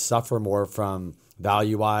property could suffer more from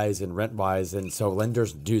value wise and rent wise. And so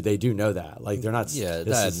lenders do know that. Like they're not. Yeah.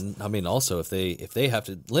 I mean, also if they have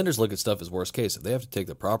to, lenders look at stuff as worst case. If they have to take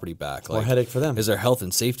the property back, more headache for them. Is there health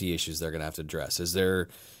and safety issues they're going to have to address? Is there,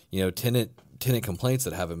 tenant complaints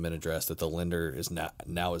that haven't been addressed that the lender is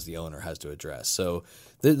now as the owner has to address? So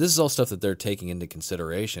this is all stuff that they're taking into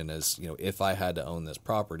consideration as, if I had to own this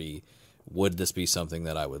property, would this be something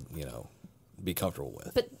that I would, be comfortable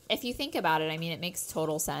with? But if you think about it, I mean, it makes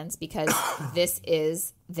total sense because this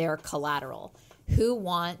is their collateral. Who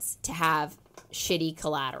wants to have shitty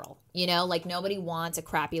collateral? Like nobody wants a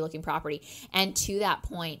crappy looking property. And to that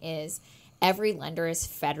point is every lender is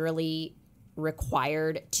federally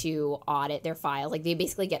required to audit their file. Like they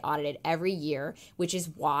basically get audited every year, which is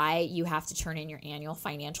why you have to turn in your annual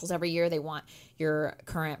financials every year. They want your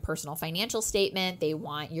current personal financial statement. They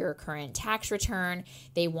want your current tax return.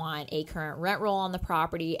 They want a current rent roll on the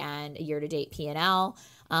property and a year-to-date P&L,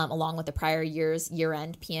 along with the prior year's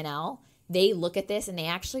year-end P&L. They look at this and they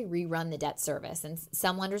actually rerun the debt service. And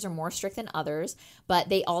some lenders are more strict than others, but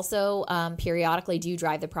they also periodically do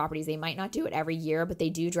drive the properties. They might not do it every year, but they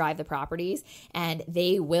do drive the properties, and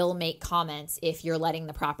they will make comments if you're letting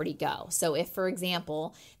the property go. So if, for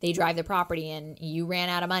example, they drive the property and you ran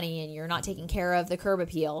out of money and you're not taking care of the curb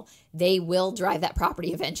appeal, they will drive that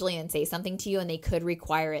property eventually and say something to you, and they could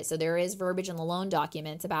require it. So there is verbiage in the loan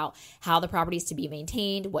documents about how the property is to be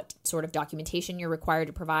maintained, what sort of documentation you're required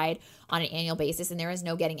to provide on an annual basis, and there is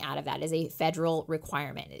no getting out of that. It is a federal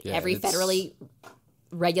requirement. Yeah, Every federally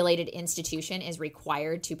regulated institution is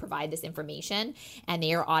required to provide this information, and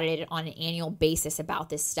they are audited on an annual basis about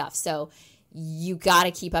this stuff. So you got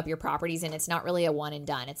to keep up your properties, and it's not really a one and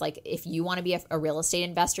done. It's like if you want to be a real estate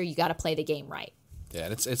investor, you got to play the game right. Yeah,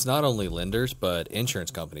 and it's not only lenders, but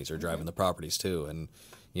insurance companies are driving the properties too. And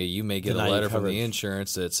you may get a letter from the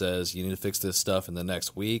insurance that says you need to fix this stuff in the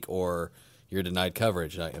next week, or you're denied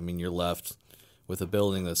coverage. I mean, you're left with a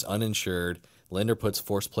building that's uninsured. Lender puts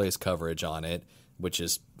forced place coverage on it, which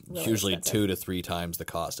is really usually expensive. 2 to 3 times the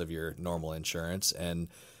cost of your normal insurance, and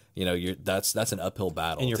that's an uphill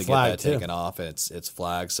battle to get that taken off. And it's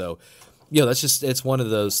flagged. So, it's one of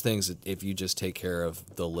those things that if you just take care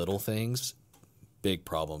of the little things, big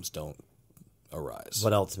problems don't arise.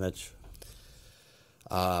 What else, Mitch?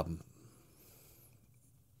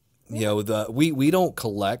 We don't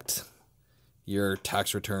collect your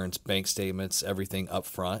tax returns, bank statements, everything up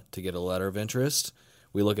front to get a letter of interest.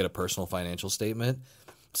 We look at a personal financial statement.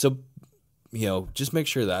 So, just make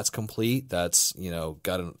sure that's complete. That's,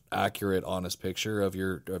 got an accurate, honest picture of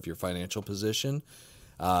your financial position.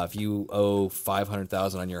 If you owe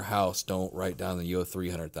 $500,000 on your house, don't write down that you owe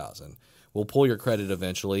 $300,000. We'll pull your credit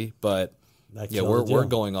eventually, but we're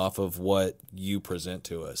going off of what you present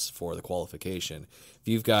to us for the qualification. If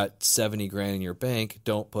you've got $70,000 in your bank,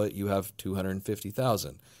 don't put you have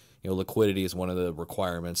 $250,000. Liquidity is one of the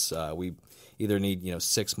requirements. We either need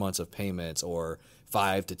 6 months of payments or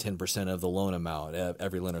 5 to 10% of the loan amount.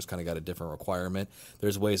 Every lender's kind of got a different requirement.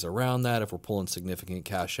 There's ways around that. If we're pulling significant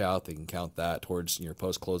cash out, they can count that towards your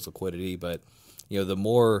post-close liquidity. But the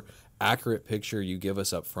more accurate picture you give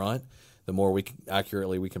us up front, the more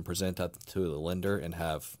accurately we can present that to the lender and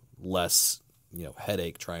have less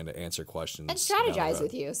headache trying to answer questions and strategize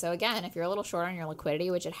with you. So again, if you're a little short on your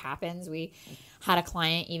liquidity, which it happens, we had a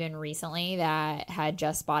client even recently that had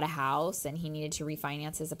just bought a house and he needed to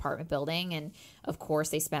refinance his apartment building. And of course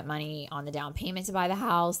they spent money on the down payment to buy the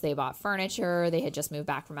house. They bought furniture. They had just moved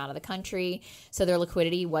back from out of the country. So their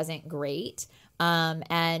liquidity wasn't great.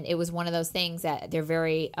 And it was one of those things that they're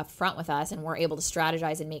very upfront with us, and we're able to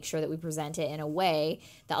strategize and make sure that we present it in a way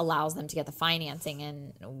that allows them to get the financing.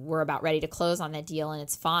 And we're about ready to close on that deal, and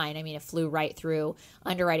it's fine. I mean, it flew right through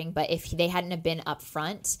underwriting, but if they hadn't have been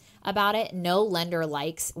upfront about it, no lender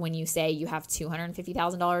likes when you say you have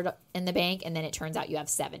 $250,000 in the bank and then it turns out you have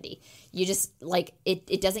 70. You just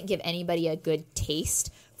it doesn't give anybody a good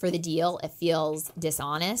taste for the deal. It feels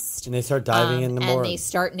dishonest. And they start diving into more. And they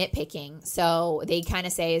start nitpicking. So they kind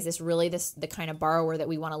of say, is this really the kind of borrower that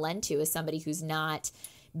we want to lend to, is somebody who's not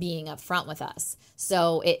being upfront with us?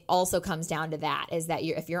 So it also comes down to that, is that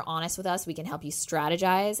if you're honest with us, we can help you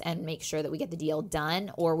strategize and make sure that we get the deal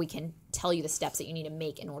done, or we can tell you the steps that you need to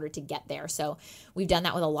make in order to get there. So we've done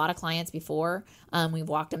that with a lot of clients before. We've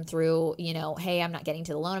walked them through, hey, I'm not getting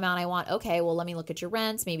to the loan amount I want. Okay, well, let me look at your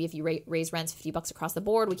rents. Maybe if you raise rents $50 across the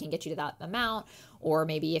board, we can get you to that amount. Or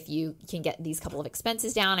maybe if you can get these couple of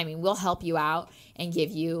expenses down, I mean, we'll help you out and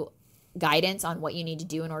give you guidance on what you need to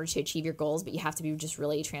do in order to achieve your goals, but you have to be just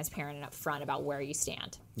really transparent and upfront about where you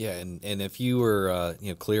stand. Yeah, and if you were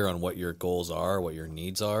clear on what your goals are, what your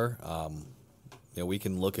needs are, we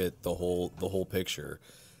can look at the whole picture.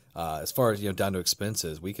 As far as down to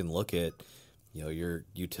expenses, we can look at your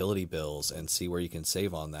utility bills and see where you can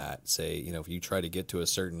save on that. Say if you try to get to a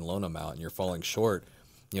certain loan amount and you're falling short,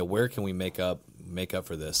 where can we make up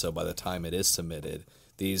for this? So by the time it is submitted,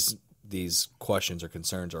 these questions or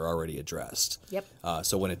concerns are already addressed. Yep.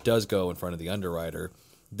 So when it does go in front of the underwriter,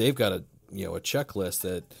 they've got a checklist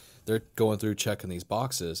that they're going through, checking these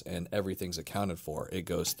boxes, and everything's accounted for. It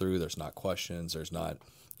goes through. There's not questions. There's not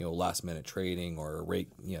last minute trading or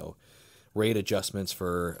rate adjustments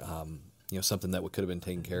for something that could have been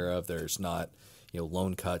taken care of. There's not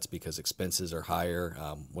loan cuts because expenses are higher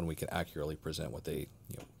when we can accurately present what they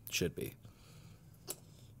should be.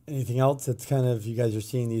 Anything else that's kind of you guys are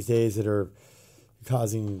seeing these days that are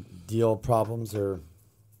causing deal problems or?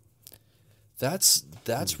 That's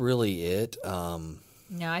really it.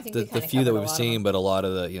 No, I think the few that we've seen, but a lot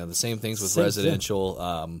of the same things with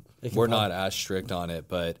residential. We're not as strict on it,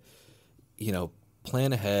 but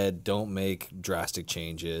plan ahead. Don't make drastic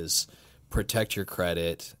changes. Protect your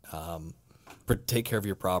credit. Take care of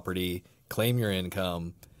your property. Claim your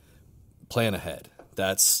income. Plan ahead.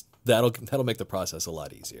 That'll make the process a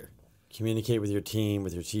lot easier. Communicate with your team,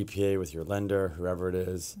 with your CPA, with your lender, whoever it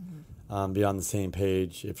is. Be on the same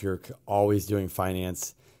page. If you're always doing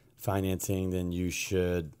financing, then you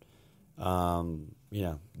should,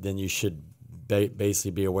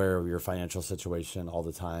 basically be aware of your financial situation all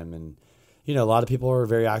the time. And a lot of people are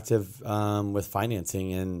very active with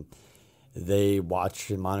financing, and they watch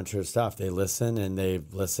and monitor stuff. They listen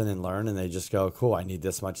and learn, and they just go, cool, I need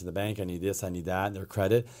this much in the bank. I need this, I need that, their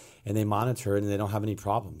credit. And they monitor it, and they don't have any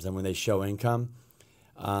problems. And when they show income,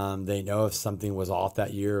 they know if something was off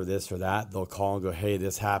that year or this or that. They'll call and go, hey,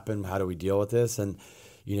 this happened. How do we deal with this? And,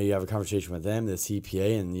 you have a conversation with them, the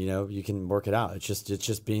CPA, and, you can work it out. It's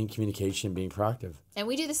just being communication, being proactive. And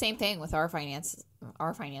we do the same thing with our finances.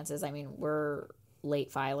 I mean, we're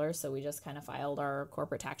late filers, so we just kind of filed our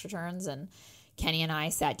corporate tax returns, and Kenny and I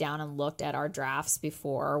sat down and looked at our drafts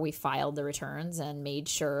before we filed the returns and made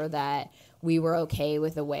sure that we were okay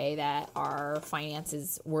with the way that our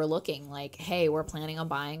finances were looking. Like, hey, we're planning on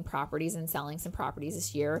buying properties and selling some properties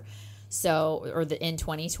this year, in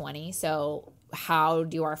 2020. So how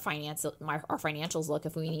do our financials look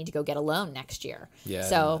if we need to go get a loan next year? Yeah.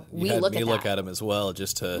 So we look at them as well,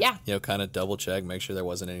 just to kind of double check, make sure there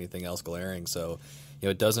wasn't anything else glaring. So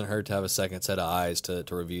it doesn't hurt to have a second set of eyes to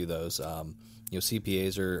review those.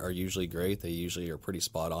 CPAs are usually great. They usually are pretty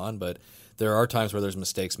spot on, but there are times where there's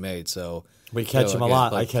mistakes made. So we catch them a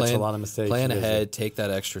lot. I catch a lot of mistakes. Plan ahead, take that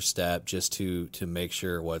extra step just to make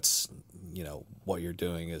sure what you're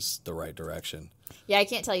doing is the right direction. Yeah, I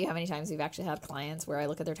can't tell you how many times we've actually had clients where I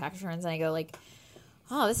look at their tax returns and I go like,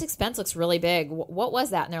 oh, this expense looks really big. What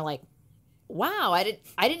was that? And they're like, wow, I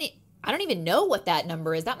don't even know what that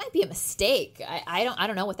number is. That might be a mistake. I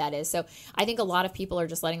don't know what that is. So I think a lot of people are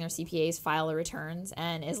just letting their CPAs file the returns,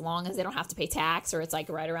 and as long as they don't have to pay tax, or it's like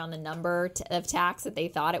right around the number of tax that they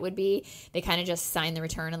thought it would be, they kind of just sign the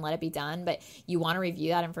return and let it be done. But you want to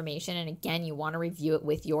review that information, and again, you want to review it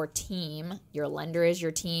with your team. Your lender is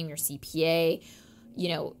your team, your CPA.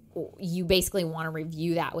 You basically want to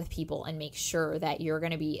review that with people and make sure that you're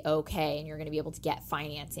going to be okay and you're going to be able to get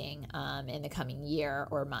financing in the coming year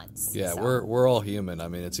or months. Yeah, so. We're all human. I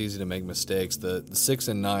mean, it's easy to make mistakes. The 6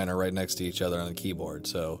 and 9 are right next to each other on the keyboard.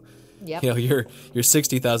 So, yep. Your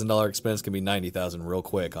 $60,000 expense can be $90,000 real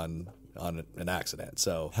quick on an accident.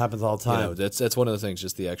 So happens all the time. That's one of the things.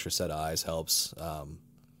 Just the extra set of eyes helps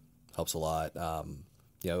a lot.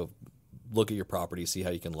 Look at your property, see how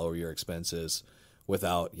you can lower your expenses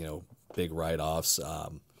without, big write-offs.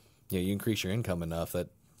 You increase your income enough that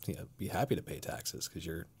be happy to pay taxes because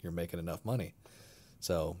you're making enough money.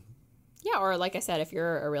 So, yeah, or like I said, if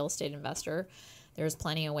you're a real estate investor, there's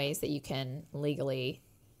plenty of ways that you can legally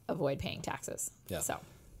avoid paying taxes. Yeah.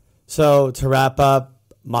 So to wrap up,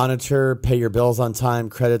 monitor, pay your bills on time.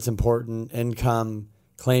 Credit's important. Income,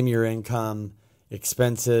 claim your income.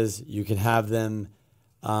 Expenses, you can have them.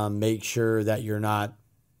 Make sure that you're not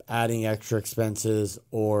adding extra expenses,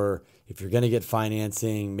 or if you're going to get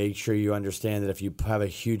financing, make sure you understand that if you have a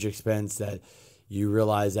huge expense that you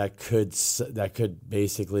realize that could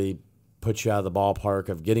basically put you out of the ballpark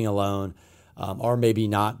of getting a loan, or maybe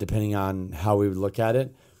not, depending on how we would look at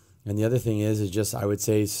it. And the other thing is just, I would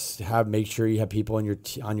say, make sure you have people on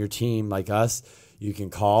your team like us you can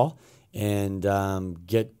call and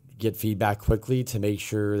get get feedback quickly to make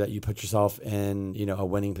sure that you put yourself in, a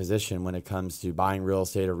winning position when it comes to buying real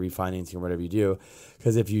estate or refinancing or whatever you do.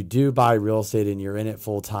 Because if you do buy real estate and you're in it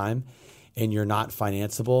full time and you're not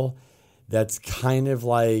financeable, that's kind of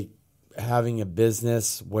like having a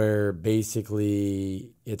business where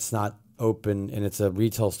basically it's not open and it's a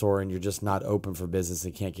retail store and you're just not open for business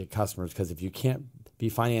and can't get customers. Because if you can't be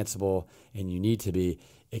financeable and you need to be,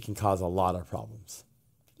 it can cause a lot of problems.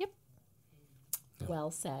 Yep.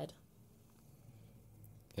 Well said.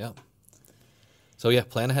 Yeah. So yeah,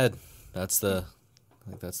 plan ahead. I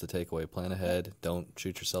think that's the takeaway. Plan ahead. Don't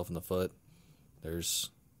shoot yourself in the foot. There's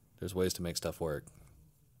ways to make stuff work.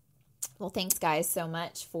 Well, thanks guys so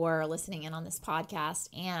much for listening in on this podcast.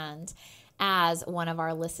 And as one of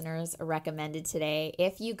our listeners recommended today,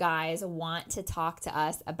 if you guys want to talk to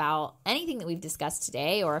us about anything that we've discussed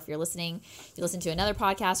today, or if you listen to another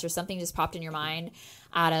podcast or something just popped in your mind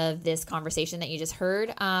out of this conversation that you just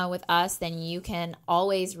heard with us, then you can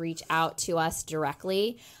always reach out to us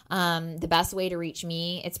directly. The best way to reach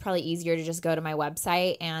me, it's probably easier to just go to my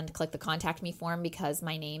website and click the contact me form because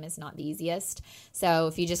my name is not the easiest. So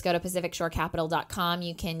if you just go to pacificshorecapital.com,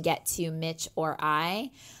 you can get to Mitch or I.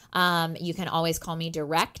 You can always call me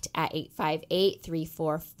direct at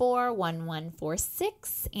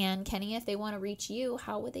 858-344-1146. And Kenny, if they want to reach you,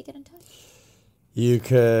 how would they get in touch? You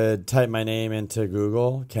could type my name into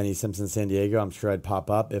Google, Kenny Simpson San Diego. I'm sure I'd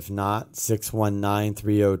pop up. If not,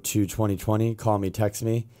 619-302-2020. Call me, text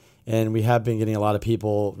me. And we have been getting a lot of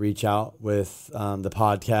people reach out with the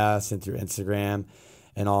podcast and through Instagram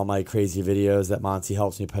and all my crazy videos that Monty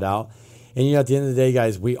helps me put out. And, at the end of the day,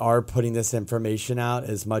 guys, we are putting this information out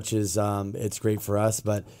as much as it's great for us.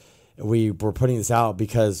 But we're putting this out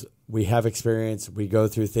because we have experience, we go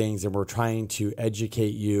through things, and we're trying to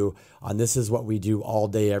educate you on this is what we do all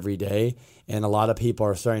day, every day. And a lot of people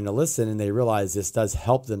are starting to listen, and they realize this does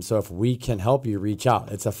help them. So if we can help you, reach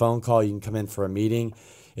out. It's a phone call. You can come in for a meeting.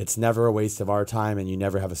 It's never a waste of our time, and you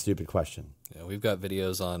never have a stupid question. Yeah, we've got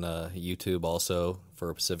videos on YouTube also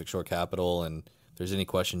for Pacific Shore Capital, and if there's any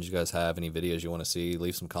questions you guys have, any videos you want to see,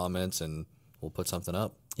 leave some comments, and we'll put something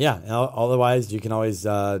up. Yeah. Otherwise, you can always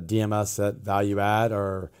DM us at Value Add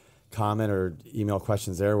or comment or email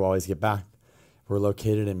questions there. We'll always get back. We're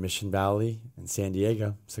located in Mission Valley in San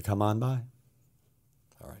Diego, so come on by.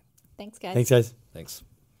 All right. Thanks, guys. Thanks, guys. Thanks.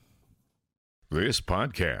 This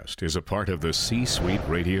podcast is a part of the C-Suite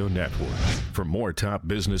Radio Network. For more top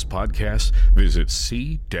business podcasts, visit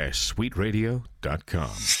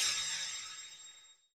c-suiteradio.com.